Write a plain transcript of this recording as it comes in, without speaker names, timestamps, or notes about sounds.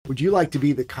Would you like to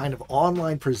be the kind of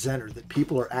online presenter that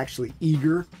people are actually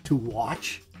eager to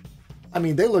watch? I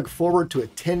mean, they look forward to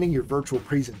attending your virtual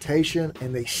presentation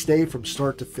and they stay from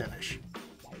start to finish.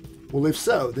 Well, if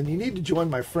so, then you need to join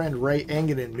my friend Ray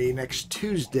Engan and me next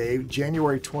Tuesday,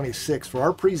 January 26th, for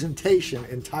our presentation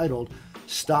entitled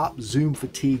Stop Zoom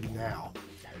Fatigue Now.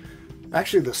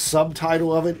 Actually, the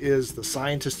subtitle of it is The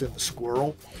Scientist and the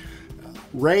Squirrel.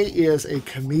 Ray is a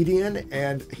comedian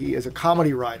and he is a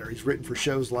comedy writer. He's written for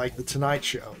shows like The Tonight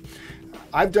Show.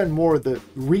 I've done more of the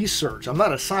research. I'm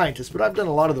not a scientist, but I've done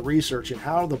a lot of the research in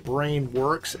how the brain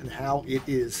works and how it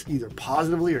is either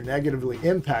positively or negatively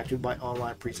impacted by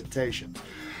online presentations.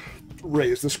 Ray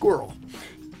is the squirrel.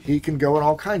 He can go in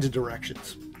all kinds of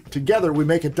directions. Together, we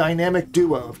make a dynamic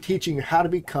duo of teaching you how to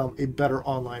become a better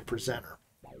online presenter.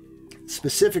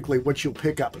 Specifically, what you'll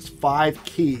pick up is 5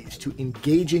 keys to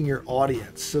engaging your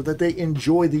audience so that they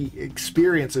enjoy the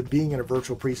experience of being in a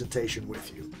virtual presentation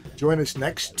with you. Join us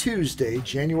next Tuesday,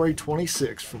 January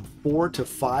 26th from 4 to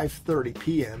 5:30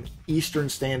 p.m. Eastern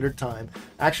Standard Time.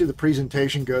 Actually, the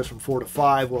presentation goes from 4 to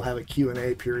 5. We'll have a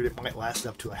Q&A period. It might last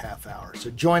up to a half hour. So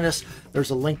join us. There's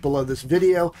a link below this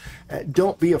video.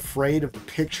 Don't be afraid of the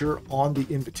picture on the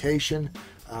invitation.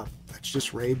 That's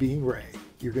just Ray being Ray.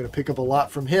 You're going to pick up a lot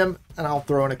from him, and I'll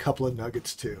throw in a couple of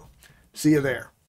nuggets too. See you there.